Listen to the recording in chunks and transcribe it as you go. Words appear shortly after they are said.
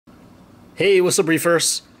Hey, what's up,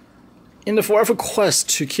 Reefers? In the forever quest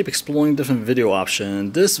to keep exploring different video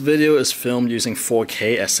options, this video is filmed using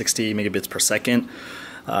 4K at 60 megabits per second.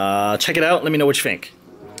 Check it out, let me know what you think.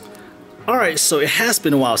 Alright, so it has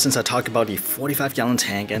been a while since I talked about the 45-gallon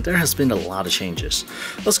tank, and there has been a lot of changes.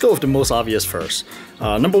 Let's go with the most obvious first.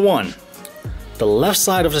 Number one, the left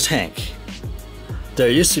side of the tank. There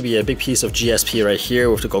used to be a big piece of GSP right here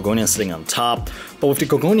with the Gorgonian sitting on top, but with the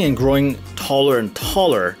Gorgonian growing taller and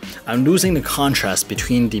taller, I'm losing the contrast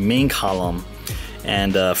between the main column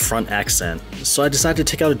and the front accent. So I decided to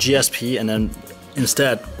take out a GSP and then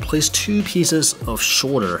instead place two pieces of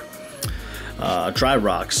shorter dry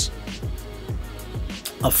rocks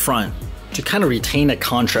up front to kind of retain that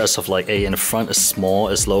contrast of like, in the front is small,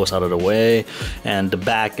 is low, is out of the way, and the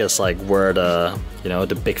back is like where the,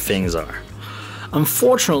 the big things are.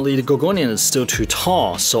 Unfortunately, the Gorgonian is still too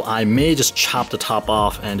tall, so I may just chop the top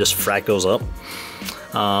off and just frag those up.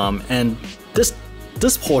 And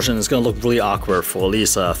this portion is going to look really awkward for at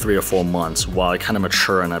least 3 or 4 months while I kind of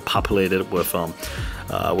mature and I populate it with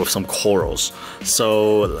some corals.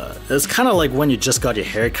 So it's kind of like when you just got your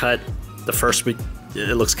hair cut the first week.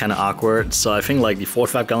 It looks kind of awkward. So I think like the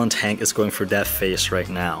 45-gallon tank is going through that phase right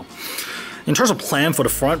now. In terms of plan for the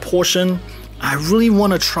front portion, I really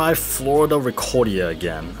want to try Florida Ricordia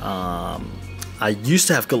again. I used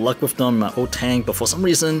to have good luck with them in my old tank, but for some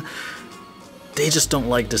reason, they just don't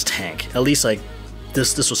like this tank. At least like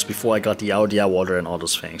this was before I got the RDI water and all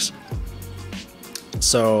those things.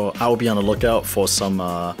 So I will be on the lookout for some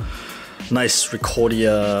nice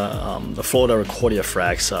Ricordia, the Florida Ricordia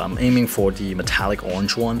frags. I'm aiming for the metallic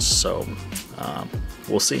orange ones, so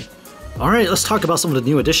we'll see. Alright, let's talk about some of the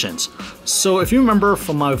new additions. So if you remember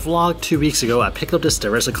from my vlog 2 weeks ago, I picked up this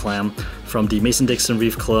Dereza clam from the Mason-Dixon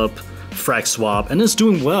Reef Club frag swap, and it's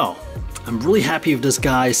doing well. I'm really happy with this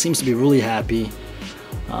guy, seems to be really happy.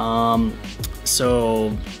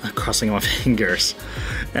 So I'm crossing my fingers.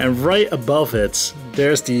 And right above it,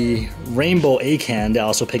 there's the rainbow acan that I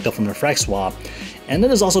also picked up from the frag swap. And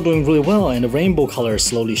that is also doing really well, and the rainbow color is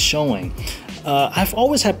slowly showing. I've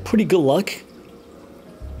always had pretty good luck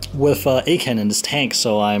with acan in this tank,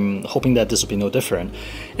 so I'm hoping that this will be no different.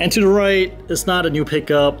 And to the right, it's not a new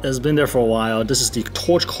pickup, it's been there for a while. This is the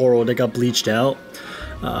torch coral that got bleached out,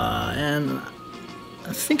 and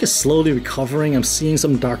I think it's slowly recovering. I'm seeing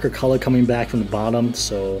some darker color coming back from the bottom,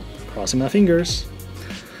 so crossing my fingers.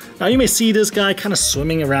 Now you may see this guy kind of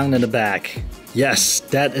swimming around in the back. Yes,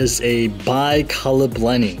 that is a bicolor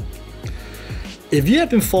blending. If you have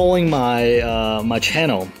been following my my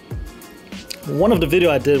channel, one of the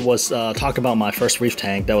video I did was talk about my first reef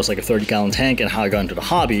tank that was like a 30-gallon tank and how I got into the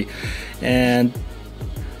hobby. And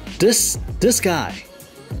this guy,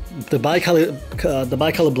 the bicolor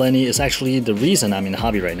blenny, is actually the reason I'm in the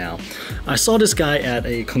hobby right now. I saw this guy at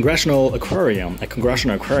a Congressional Aquarium,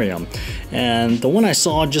 and the one I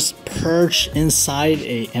saw just perched inside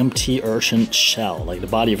a empty urchin shell, like the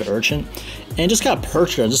body of an urchin, and just got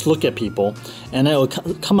perched there and just look at people, and it will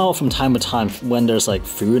come out from time to time when there's like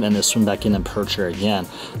food, and they swim back in and perch there again.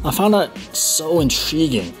 I found that so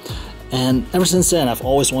intriguing, and ever since then I've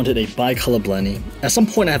always wanted a bicolor blenny. At some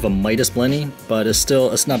point I have a Midas blenny, but it's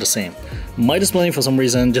not the same. Midas blenny for some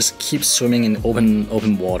reason just keeps swimming in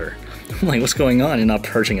open water. I'm like, what's going on? You're not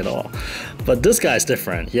perching at all. But this guy's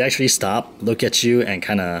different. He actually stopped, look at you, and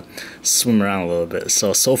kind of swim around a little bit.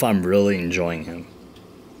 So far I'm really enjoying him.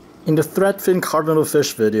 In the threadfin cardinal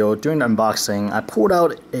fish video, during the unboxing, I pulled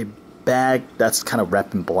out a bag that's kind of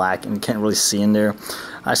wrapped in black and you can't really see in there.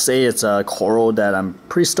 I say it's a coral that I'm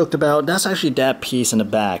pretty stoked about. That's actually that piece in the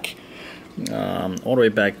back, all the way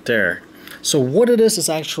back there. So what it is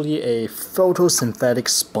actually a photosynthetic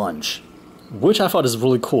sponge, which I thought is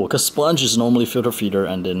really cool because sponge is normally filter feeder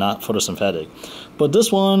and they're not photosynthetic. But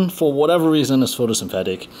this one, for whatever reason, is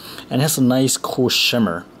photosynthetic and has a nice cool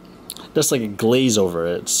shimmer. There's like a glaze over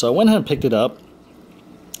it. So I went ahead and picked it up.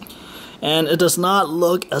 And it does not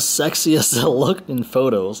look as sexy as it looked in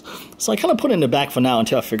photos. So I kind of put it in the back for now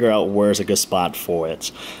until I figure out where's a good spot for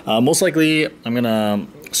it. Most likely, I'm going to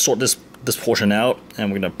sort this portion out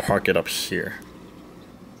and we're going to park it up here.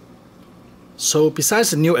 So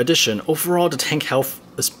besides the new addition, overall the tank health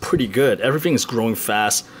is pretty good. Everything is growing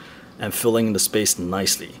fast and filling the space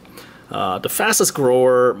nicely. The fastest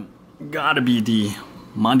grower gotta be the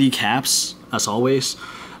Monty Caps, as always.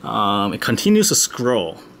 It continues to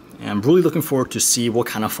scroll. And I'm really looking forward to see what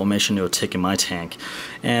kind of formation it will take in my tank.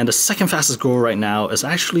 And the second fastest grower right now is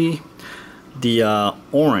actually the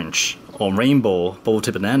orange or rainbow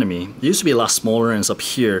bowl-tip anemone. It used to be a lot smaller and it's up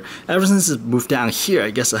here. Ever since it moved down here,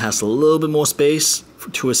 I guess it has a little bit more space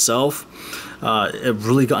to itself. it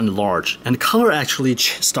really got enlarged, and the color actually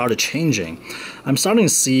started changing. I'm starting to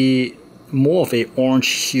see more of a orange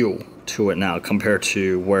hue to it now compared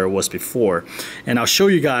to where it was before. And I'll show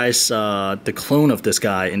you guys the clone of this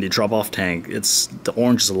guy in the drop-off tank. The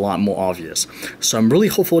orange is a lot more obvious. So I'm really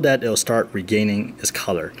hopeful that it'll start regaining its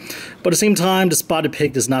color. But at the same time, the spotted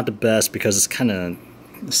pig is not the best because it's kind of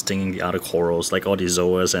stinging the outer corals, like all the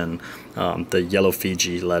zoas and the yellow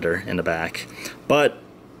Fiji leather in the back. But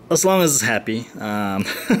as long as it's happy, I'm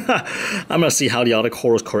gonna see how the outer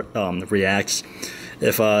corals reacts.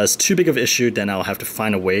 If it's too big of an issue, then I'll have to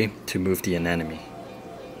find a way to move the anemone.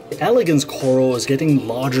 The elegance coral is getting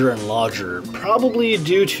larger and larger, probably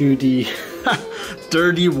due to the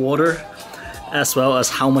dirty water, as well as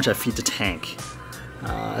how much I feed the tank.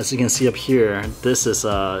 As you can see up here, this is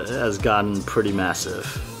has gotten pretty massive.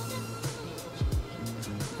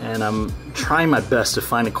 And I'm trying my best to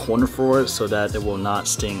find a corner for it so that it will not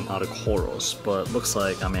sting out of corals, but it looks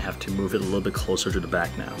like I may have to move it a little bit closer to the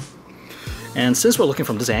back now. And since we're looking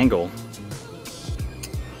from this angle,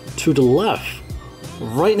 to the left,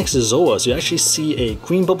 right next to zoas, you actually see a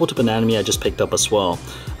green bubble tip anemone I just picked up as well.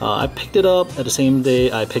 I picked it up at the same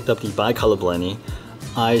day I picked up the bicolor blenny.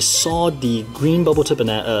 I saw the green bubble tip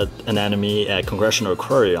anemone at Congressional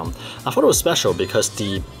Aquarium. I thought it was special because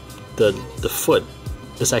the foot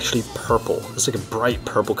is actually purple. It's like a bright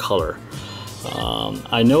purple color.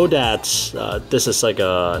 I know that this is like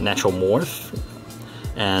a natural morph,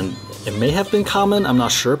 and it may have been common, I'm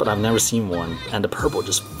not sure, but I've never seen one. And the purple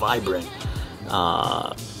just vibrant.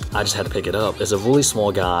 I just had to pick it up. It's a really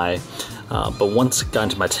small guy, but once it got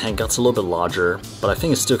into my tank, it's a little bit larger, but I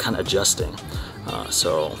think it's still kind of adjusting.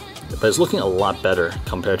 But it's looking a lot better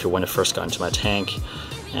compared to when it first got into my tank.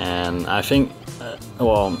 And I think,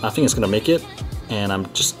 I think it's gonna make it, and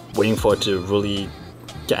I'm just waiting for it to really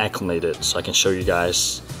get acclimated so I can show you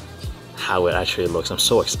guys how it actually looks.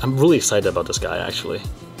 I'm really excited about this guy actually.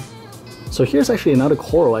 So here's actually another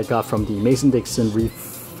coral I got from the Mason-Dixon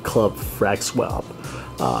Reef Club frag swap.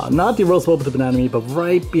 Not the rose bubble tip anemone, but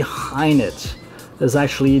right behind it is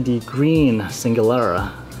actually the green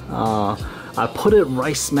Singulera. I put it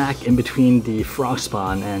right smack in between the frog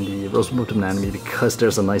spawn and the rose bubble tip anemone because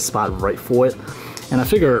there's a nice spot right for it. And I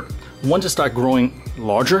figure once it starts growing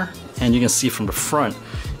larger, and you can see from the front,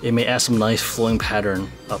 it may add some nice flowing pattern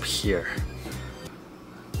up here.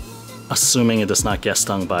 Assuming it does not get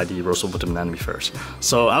stung by the rose bubble tip anemone first.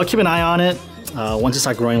 So I'll keep an eye on it. Once it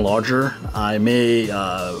starts growing larger, I may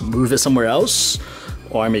move it somewhere else,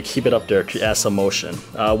 or I may keep it up there to add some motion.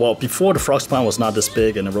 Well, before the frog spawn was not this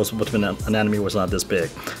big and the rose bubble tip anemone was not this big.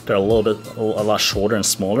 They're a lot shorter and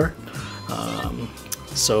smaller.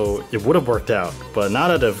 So it would have worked out, but now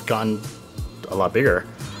that they've gotten a lot bigger,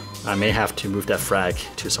 I may have to move that frag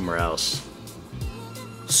to somewhere else.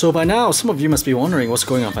 So by now, some of you must be wondering what's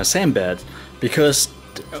going on with my sand bed, because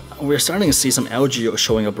we're starting to see some algae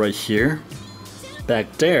showing up right here,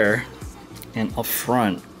 back there, and up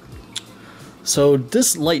front. So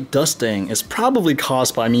this light dusting is probably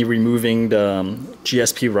caused by me removing the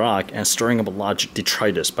GSP rock and stirring up a lot of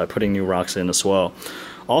detritus by putting new rocks in as well.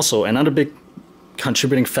 Also, another big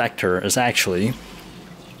contributing factor is actually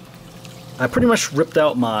I pretty much ripped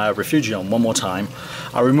out my refugium one more time.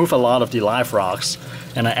 I removed a lot of the live rocks,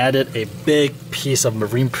 and I added a big piece of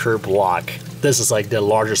marine pure block. This is like the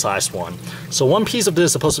larger sized one. So one piece of this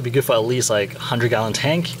is supposed to be good for at least like 100-gallon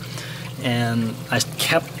tank, and I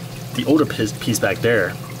kept the older piece back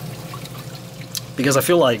there because I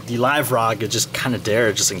feel like the live rock is just kind of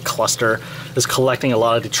there, just in cluster. It's collecting a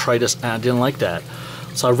lot of detritus, and I didn't like that.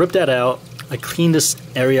 So I ripped that out. I cleaned this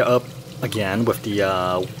area up again with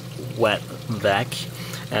the wet vac,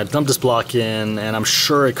 and I dumped this block in, and I'm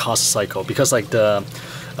sure it caused a cycle because like the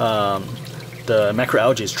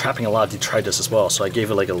macroalgae is trapping a lot of detritus as well. So I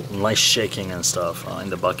gave it like a nice shaking and stuff in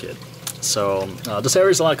the bucket. So this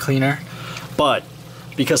area is a lot cleaner, but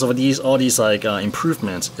because of all these like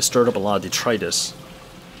improvements, it stirred up a lot of detritus.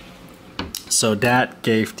 So that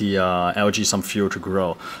gave the algae some fuel to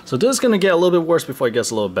grow. So this is gonna get a little bit worse before it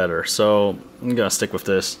gets a little better. So I'm gonna stick with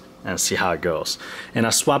this and see how it goes. And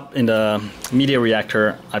I swapped in the media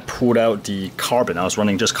reactor. I pulled out the carbon. I was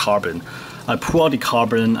running just carbon. I pulled out the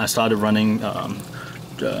carbon. I started running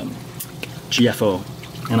GFO,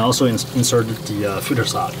 and I also inserted the filter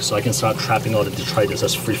sock so I can start trapping all the detritus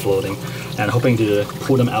that's free floating and hoping to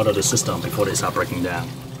pull them out of the system before they start breaking down.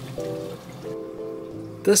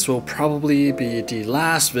 This will probably be the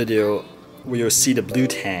last video where you'll see the blue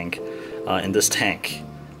tank in this tank,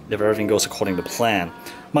 if everything goes according to plan.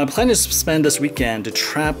 My plan is to spend this weekend to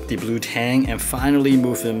trap the blue tang and finally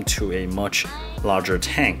move him to a much larger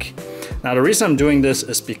tank. Now the reason I'm doing this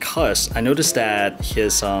is because I noticed that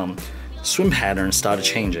his swim pattern started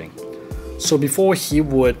changing. So before he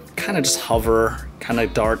would kind of just hover, kind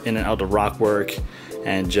of dart in and out of rock work,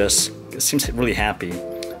 and just seems really happy.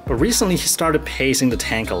 But recently he started pacing the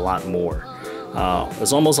tank a lot more.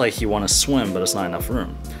 It's almost like he wants to swim, but there's not enough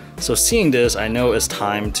room. So seeing this, I know it's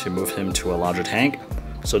time to move him to a larger tank.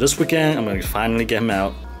 So this weekend, I'm going to finally get him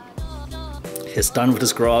out. He's done with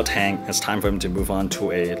his grow out tank. It's time for him to move on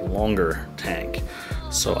to a longer tank.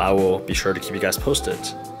 So I will be sure to keep you guys posted.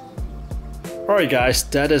 Alright guys,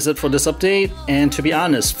 that is it for this update. And to be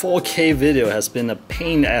honest, 4K video has been a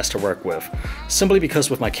pain in the ass to work with. Simply because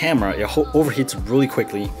with my camera, it overheats really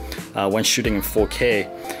quickly when shooting in 4K.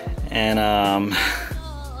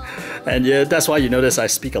 And yeah, that's why you notice I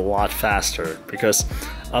speak a lot faster, because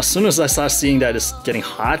as soon as I start seeing that it's getting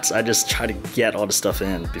hot, I just try to get all the stuff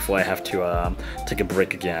in before I have to take a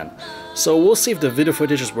break again. So we'll see if the video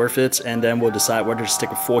footage is worth it, and then we'll decide whether to stick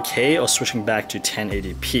with 4K or switching back to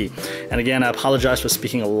 1080p. And again, I apologize for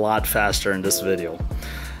speaking a lot faster in this video.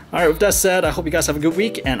 Alright, with that said, I hope you guys have a good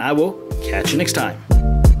week, and I will catch you next time.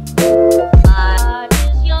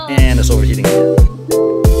 And it's overheating again.